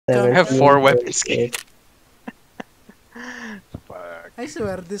I have 4 weapons. Fuck. I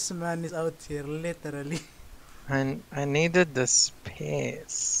swear this man is out here, literally. I needed the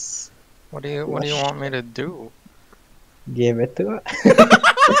space. What do you want me to do? Give it to her.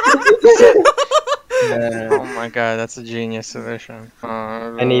 Oh my god, that's a genius solution.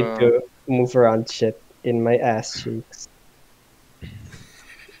 I need to move around shit in my ass cheeks.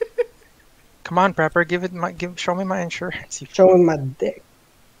 Come on, Prepper, show me my insurance. Show him my dick.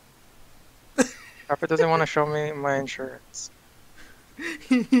 Prepper doesn't want to show me my insurance.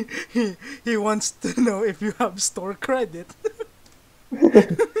 he wants to know if you have store credit.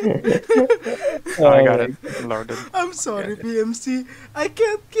 Oh, I got it loaded. I'm sorry, PMC. I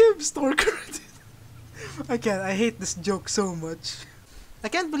can't give store credit. I can't. I hate this joke so much. I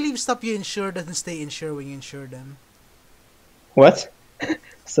can't believe Stop You Insure doesn't stay insure when you insure them. What?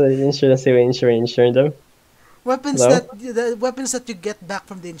 So the insurance they insure them? Weapons Hello? the weapons that you get back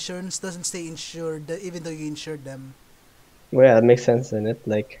from the insurance doesn't stay insured even though you insured them. Well, yeah, that makes sense in it,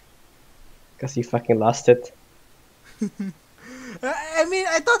 like, because you fucking lost it. I mean,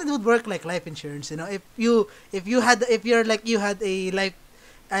 I thought it would work like life insurance. You know, if you had a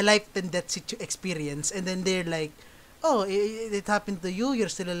life and death experience, and then they're like, oh, it happened to you. You're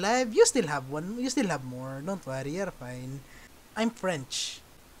still alive. You still have one. You still have more. Don't worry, you're fine. I'm French.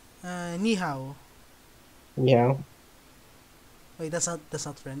 Ni hao. Yeah. Wait, that's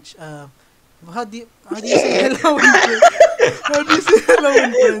not French. How do you say hello in French? How do you say hello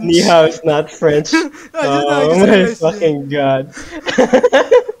in French? Ni hao is not French. Oh my fucking god.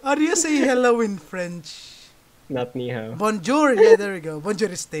 How do you say hello in French? Not ni hao. Bonjour. Yeah, there we go. Bonjour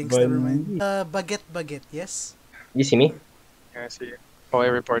is thanks. Never mind. Baguette. Yes. You see me? Yeah, I see you. Oh, I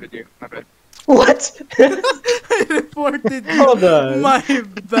reported you. My bad. What? I reported you. Hold on. My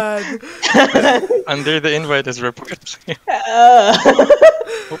bad. Under the invite is report.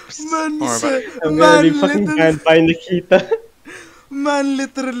 Oops. Man, I'm gonna be fucking banned by Nikita. Man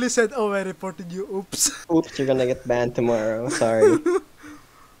literally said, "Oh, I reported you." Oops. Oops, you're gonna get banned tomorrow. Sorry.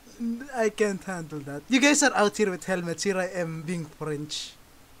 I can't handle that. You guys are out here with helmets. Here I am being French.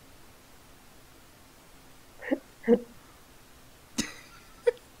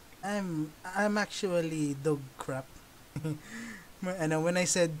 I'm actually dog crap. And when I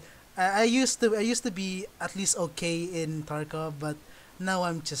said I used to be at least okay in Tarkov, but now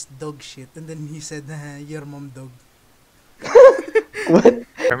I'm just dog shit. And then he said, "Your mom dog." What?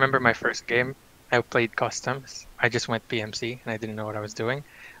 I remember my first game. I played customs. I just went PMC and I didn't know what I was doing.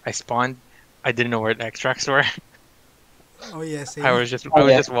 I spawned. I didn't know where the extracts were. Oh yeah, same. I was just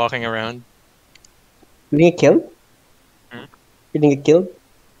walking around. You didn't get killed? Hmm? You didn't get killed?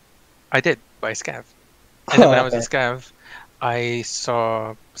 I did by scav. And then when I was in scav, I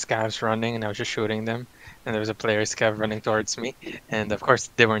saw scavs running and I was just shooting them. And there was a player scav running towards me. And of course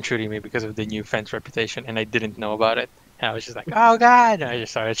they weren't shooting me because of the new fence reputation and I didn't know about it. And I was just like, oh god! And I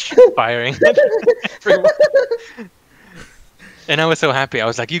just started firing at everyone. And I was so happy. I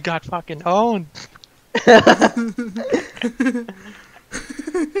was like, you got fucking owned!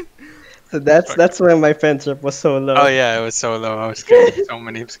 So that's why my fence rep was so low. Oh yeah, it was so low. I was killing so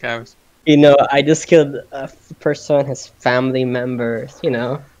many scavs. You know, I just killed a person, his family members, you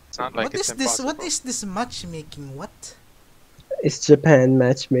know. It's not like What it's is this? impossible. What is this matchmaking? What? It's Japan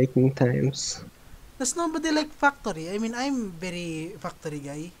matchmaking times. There's nobody like factory. I mean, I'm very factory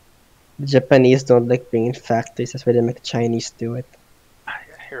guy. The Japanese don't like bringing factories, that's why they make the Chinese do it.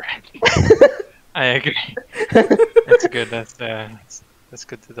 You're right. I agree. That's good. That's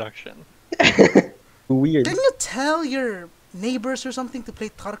good deduction. Weird. Can you tell your neighbors or something to play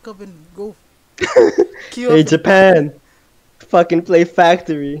Tarkov and go kill? Hey, Japan! Fucking play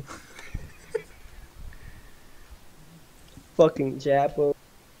factory. Fucking Japo.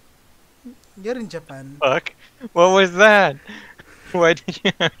 You're in Japan. Fuck. What was that? Why did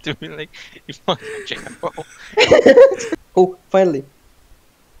you have to be like, you fucking Japo? Oh, finally.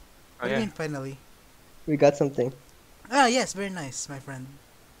 Oh What do you yeah. mean finally? We got something. Ah, yes, very nice, my friend.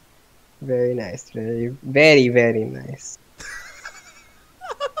 Very nice. Very, very, very nice.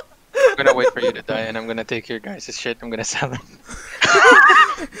 I'm gonna wait for you to die and I'm gonna take your guys' shit. I'm gonna sell them.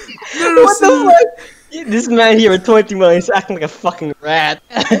 What the fuck? This man here with 20 million is acting like a fucking rat.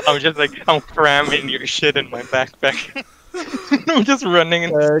 I'm just like, I'm cramming your shit in my backpack. I'm just running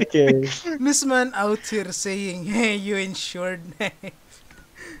and Okay. This man out here saying, "Hey, you insured."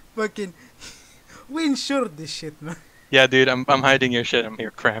 Fucking, we insured this shit, man. yeah, dude, I'm hiding your shit. I'm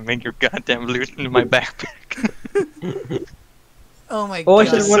here cramming your goddamn loot into my backpack. Oh my Oh, I god.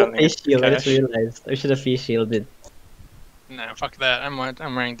 should have won a Selling face shield. I just cash. realized. I should have face shielded. Nah, fuck that. I'm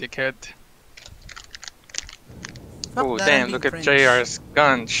wearing the kit. Fuck Oh that, I'm damn! being Look at French. JR's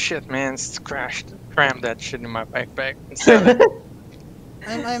gun. Shit, man, it's crashed. Cram that shit in my backpack and sell it.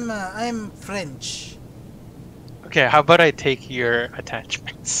 I'm French. Okay, how about I take your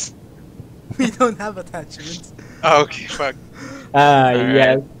attachments? We don't have attachments. Oh, okay, fuck.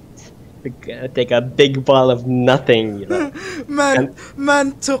 Yeah. Alright. Take a big ball of nothing, you know.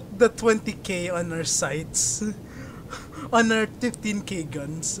 Man took the 20k on our sights. On our 15k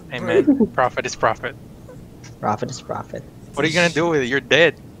guns. Hey bro. man, profit is profit. Profit is profit. What are you gonna do with it? You're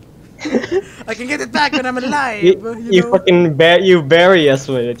dead. I can get it back when I'm alive. You, You you know? fucking you bury us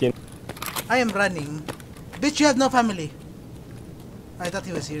with it, you know. I am running. Bitch, you have no family. I thought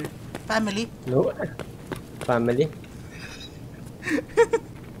he was here. Family? No. Family.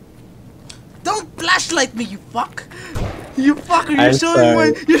 Don't flashlight me, you fuck! You fucker! You're I'm showing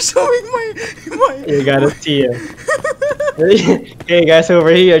sorry. my. You're showing my. You gotta see him. Hey guys,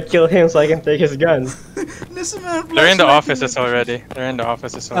 over here, kill him so I can take his gun. This man They're in the flashlighting offices me. already. They're in the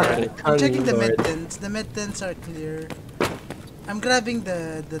offices already. I'm checking the Lord. med tents. The med tents are clear. I'm grabbing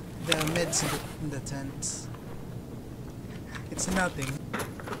the meds in the tents. It's nothing.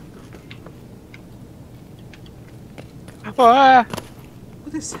 Ah!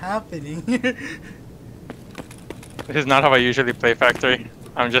 What is happening? This is not how I usually play Factory.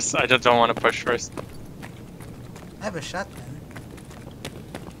 I just don't want to push first. I have a shotgun.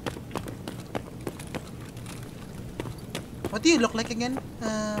 What do you look like again,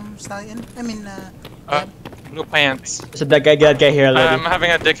 Stallion? I mean, Uh, no pants. So that guy here already. I'm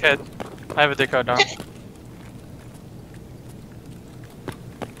having a dickhead. I have a dickhead on.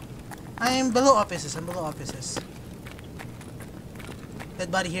 I am below offices. I'm below offices.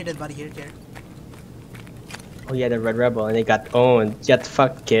 Dead body here, care. Oh yeah, the Red Rebel, and they got owned. Get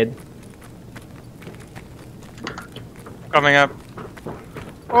fucked, kid. Coming up.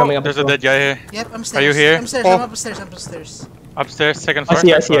 Coming up There's as a well. dead guy here. Yep, I'm Are stairs. you here? I'm stairs. Oh. I'm upstairs. I'm upstairs. Upstairs, second I floor.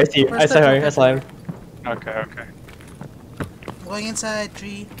 see, I third see, I floor? see. I First saw floor, her. I first saw him. Okay, okay. Going inside.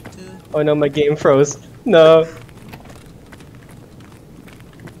 3, 2. Oh no, my game froze. No.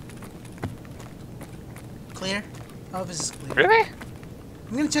 Clear. Office is clear. Really?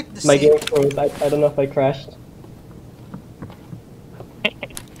 I'm gonna check the My safe. game froze. I don't know if I crashed.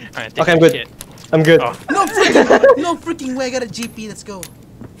 Alright, Okay, I'm good. shit. I'm good. Oh. No freaking way. I got a GP. Let's go.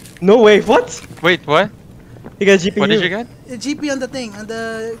 No way, what? Wait, what? You got GPU. What did you get? A GP on the thing. On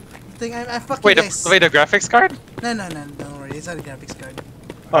the thing. I fuck Wait, you guys. wait, a graphics card? No. Don't worry. It's not a graphics card.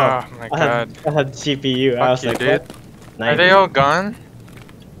 Oh, my god. I had GPU. I Fuck was you, like, dude. what? Are they all gone?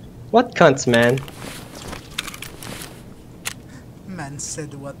 What cunts, man? Man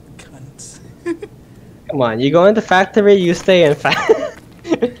said what cunt. Come on, you go in the factory, you stay in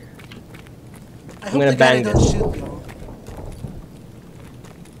I hope gonna the guy bang don't this. shoot me.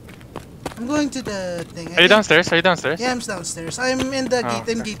 I'm going to the thing. I Are you think- downstairs? Are you downstairs? Yeah, I'm downstairs. I'm in the Oh,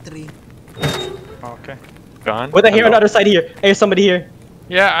 gate. I'm okay. gate 3. Oh, okay. Gone? What I hear on the Hello? other side here. Hey, somebody here.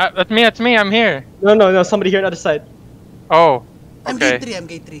 Yeah, that's me, I'm here. No, somebody here on the other side. Oh, I'm okay. gate 3. I'm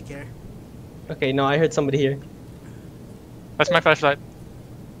gate 3, Care. Okay, no, I heard somebody here. That's my flashlight.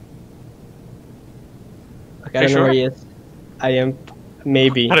 Okay, I You don't know sure? where he is. I am,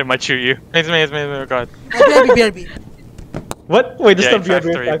 maybe. I might shoot you. It's me, oh god. BRB. What? Wait, this Yeah, is the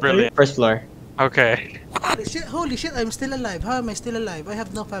factory, brilliant. First floor. Okay. Holy shit, I'm still alive. How am I still alive? I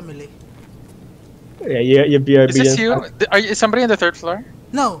have no family. Yeah, you BRB. Is this and you? stuff. Is somebody on the third floor?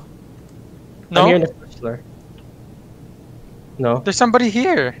 No. No? I'm here on the first floor. No. There's somebody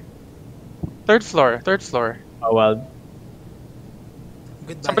here. Third floor. Oh well,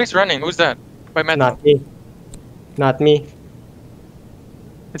 Goodbye. Somebody's running. Who's that? By metal. not me. Not me.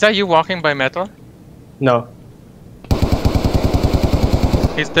 Is that you walking by metal? No.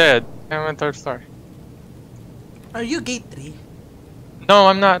 He's dead. I'm on third floor. Are you gate 3? No,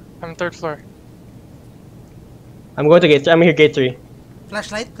 I'm not. I'm third floor. I'm going to gate. I'm here, gate 3.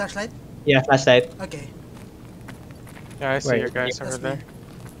 Flashlight? Yeah, flashlight. Okay. Yeah, I see Right, your guys that's over there. me.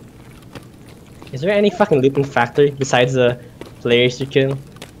 Is there any fucking loot in factory besides the players you kill?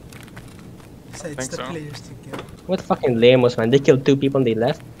 Besides Think the so. players to kill. What fucking lamos, man? They killed 2 people and they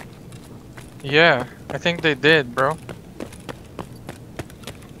left. Yeah, I think they did, bro.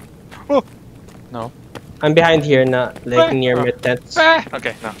 Oh! No. I'm behind here, not like Ah! near Oh. mid tents. Ah!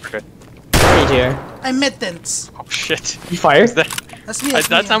 Okay, no, we're good. Right here. I'm med tents. Oh shit. You fired? Is that, That's me. that's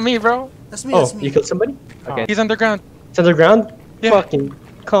not me, bro. That's me. Oh, That's me. you killed somebody? Okay. He's underground. It's underground? Yeah. Fucking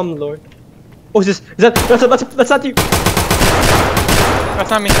come, Lord. Oh, is that's not you. That's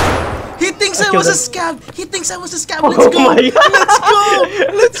not me. He thinks I I killed was a him. scab. He thinks I was a scab. Oh Let's go. my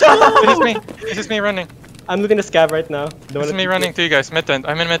God. Let's go. This is me. This is me running. I'm looking at the scab right now. Don't This is wanna me be- running to you guys. Mid tent.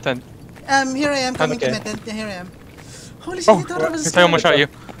 I'm in mid tent. Here I am coming Okay. to med tent. Yeah, here I am. Holy shit, Oh, I thought it was a I almost shot you.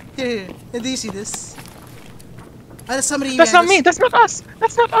 Here. Do you see this? Ah, there's somebody That's not behind me. us. That's not us.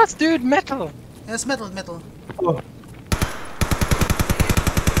 That's not us, dude. Metal. Yeah, it's metal. Oh,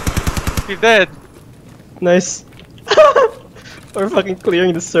 He's dead. nice. We're fucking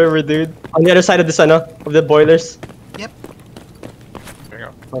clearing the server, dude. On the other side of the sun, of the boilers. Yep. There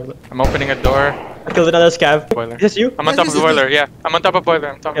you go. I'm opening a door. I killed another scav. Boiler. Is this you? I'm on Yes, top this of the is me. boiler. Yeah, I'm on top of boiler.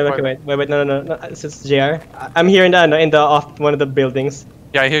 I'm top Okay, of okay, boiler. wait, no. This is JR. I'm here in the off one of the buildings.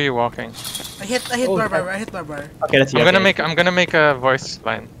 Yeah, I hear you walking. I hit Oh, Barbar. I hit Barbar. Okay, that's you. I'm okay. gonna make a voice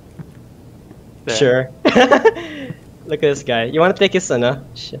line. There. Sure. Look at this guy. You want to take his son, huh?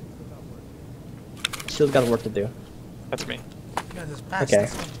 Shit. She's got work to do. That's me. Yeah, just passed. Okay.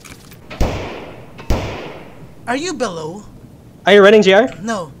 Are you below? Are you running, JR?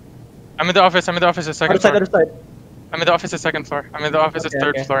 No. I'm in the office. I'm in the office at second Other floor. side. I'm in the office at second floor. I'm in the office at Okay,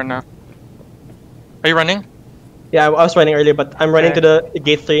 third okay. floor now. Are you running? Yeah, I was running earlier, but I'm running Okay. to the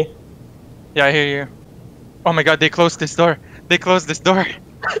gate 3. Yeah, I hear you. Oh my god, they closed this door. They closed this door.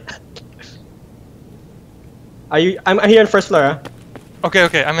 I'm here on first floor, huh?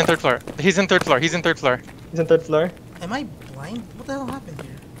 Okay, I'm in third floor. He's in third floor. He's in third floor. He's on third floor. Am I blind? What the hell happened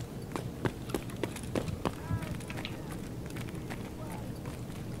here?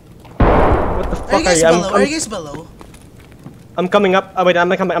 What the Are fuck you guys are you? below? Are you guys below? I'm coming up. Oh wait, I'm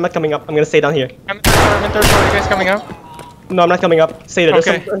not coming up. I'm gonna stay down here. I'm in third floor. I'm in third floor. You guys coming up? No, I'm not coming up. Stay there.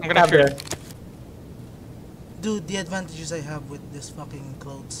 Okay, There's some I'm gonna scab shoot. there. Dude, the advantages I have with this fucking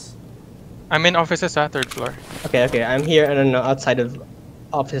clothes. I'm in offices at third floor. Okay. I'm here and outside of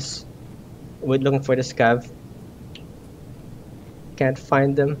office. We're looking for the scav. Can't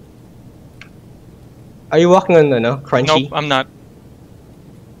find them. Are you walking on the crunchy? Nope, I'm not.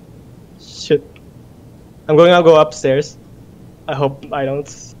 Shit. I'll go upstairs. I hope I don't.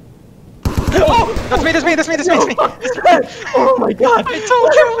 That's me. Oh my god! I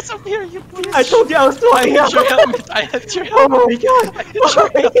told you I was up here, you bitch. I told you I was walking I up. hit your helmet. I hit your Oh helmet. my god! Oh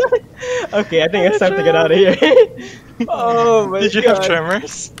my god! Okay, I think it's time to get out of here. Oh my god! Did you have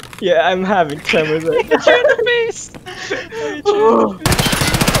tremors? Yeah, I'm having tremors. I hit you in the face. Oh.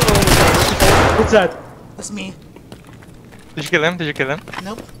 What's that? That's me. Did you kill him? Did you kill him?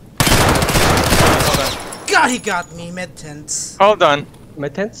 Nope. Hold on. God, he got me. Med tents. Hold on. My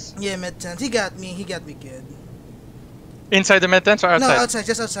tents? Yeah, med tents. He got me. He got me good. Inside the med tents or outside? No, outside.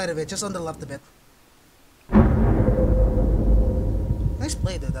 Just outside of it. Just on the left a bit. Nice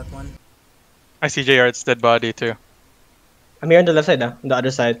play though, that one. I see JR's dead body too. I'm here on the left side now. On the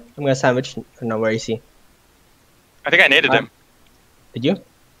other side. I'm gonna sandwich. No, where is he? I think I naded him. Did you?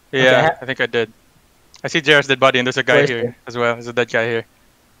 Yeah, I think I did. I see JR's dead body and there's a guy Where is here he? as well. There's a dead guy here.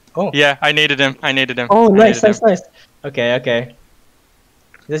 Oh. Yeah, I naded him. Oh, I nice. naded Okay.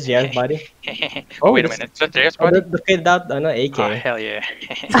 Is this JR's body? him. Oh, Wait a this- minute. Is that JR's Oh, body? the faded out, AK. Oh, hell yeah.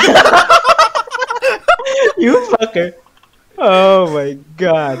 You fucker. Oh my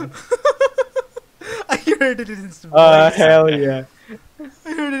god. I heard it in his voice. Hell yeah.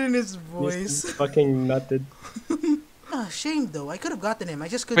 I heard it in his He's voice. fucking nutted. Ah, shame though. I could have gotten him. I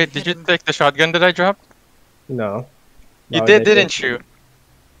just couldn't. Wait, did you hit him. take the shotgun that I dropped? No. You No, I did, didn't you?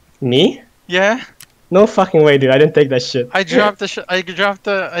 Me? Yeah? No fucking way, dude. I didn't take that shit. I dropped the I dropped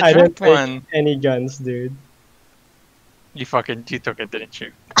I dropped didn't take one. any guns, dude. You took it, didn't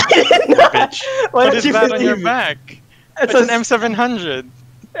you? No. Bitch. Why What don't is you that on your believe me? back? It's It's an a- M700.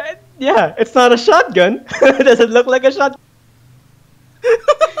 Yeah, it's not a shotgun. Does it look like a shotgun?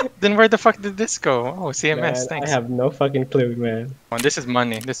 Then where the fuck did this go? Oh, CMS, Man, thanks. I have no fucking clue, man. Oh, this is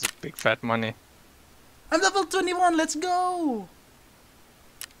money. This is big fat money. I'm level 21. Let's go.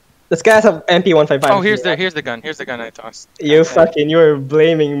 This guy has an MP155. Oh, here's the gun. Here's the gun I tossed. You were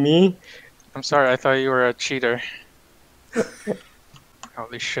blaming me. I'm sorry. I thought you were a cheater.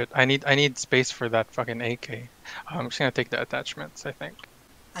 Holy shit! I need space for that fucking AK. I'm just gonna take the attachments. I think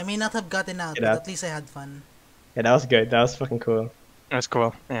I may not have gotten out, Get but out. at least I had fun. Yeah, that was good. That was fucking cool. that's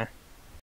cool. Yeah.